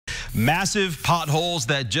Massive potholes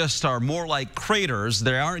that just are more like craters.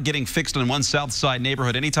 They aren't getting fixed in one South Side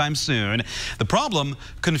neighborhood anytime soon. The problem,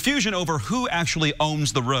 confusion over who actually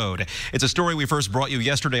owns the road. It's a story we first brought you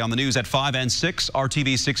yesterday on the news at 5 and 6.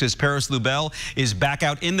 RTV6's Paris Lubell is back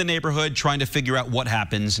out in the neighborhood trying to figure out what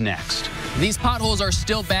happens next. These potholes are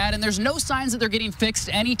still bad, and there's no signs that they're getting fixed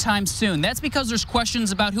anytime soon. That's because there's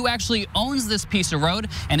questions about who actually owns this piece of road,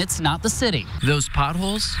 and it's not the city. Those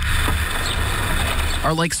potholes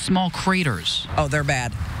are like small craters. Oh, they're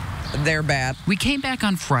bad. They're bad. We came back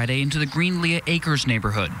on Friday into the Green Leah Acres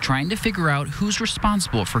neighborhood, trying to figure out who's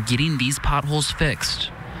responsible for getting these potholes fixed.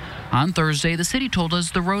 On Thursday, the city told us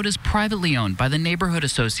the road is privately owned by the neighborhood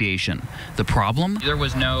association. The problem? There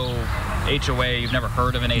was no HOA. You've never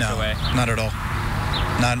heard of an HOA? No, not at all.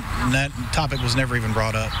 That topic was never even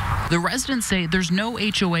brought up. The residents say there's no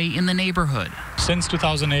HOA in the neighborhood. Since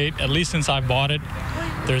 2008, at least since I bought it,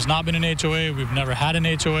 there's not been an HOA. We've never had an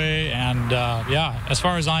HOA, and yeah, as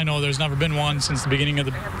far as I know, there's never been one since the beginning of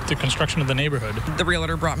the construction of the neighborhood. The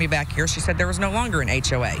realtor brought me back here. She said there was no longer an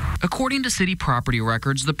HOA. According to city property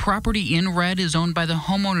records, the property in red is owned by the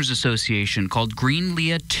homeowners association called Green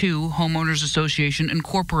Leah 2 Homeowners Association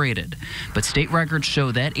Incorporated. But state records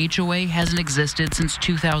show that HOA hasn't existed since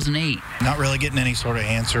 2008. Not really getting any sort of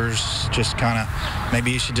answers, just kind of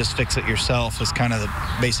maybe you should just fix it yourself is kind of the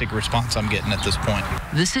basic response I'm getting at this point.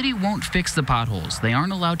 The city won't fix the potholes. They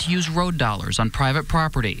aren't allowed to use road dollars on private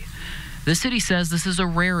property. The city says this is a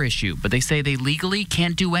rare issue, but they say they legally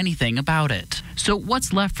can't do anything about it. So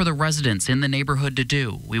what's left for the residents in the neighborhood to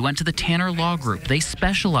do? We went to the Tanner Law Group. They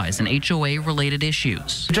specialize in HOA-related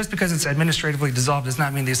issues. Just because it's administratively dissolved does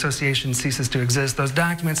not mean the association ceases to exist. Those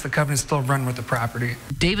documents, the covenants still run with the property.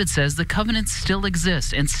 David says the covenant still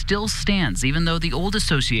exists and still stands, even though the old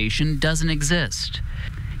association doesn't exist.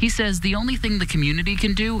 He says the only thing the community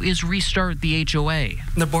can do is restart the HOA.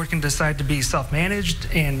 The board can decide to be self-managed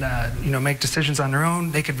and make decisions on their own.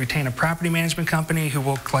 They could retain a property management company who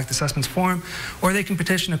will collect assessments for them, or they can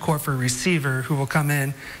petition a court for a receiver who will come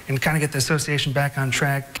in and kind of get the association back on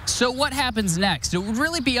track. So what happens next? It would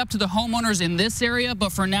really be up to the homeowners in this area,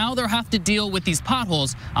 but for now they'll have to deal with these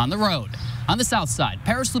potholes on the road. On the south side,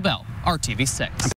 Paris Lubell, RTV6.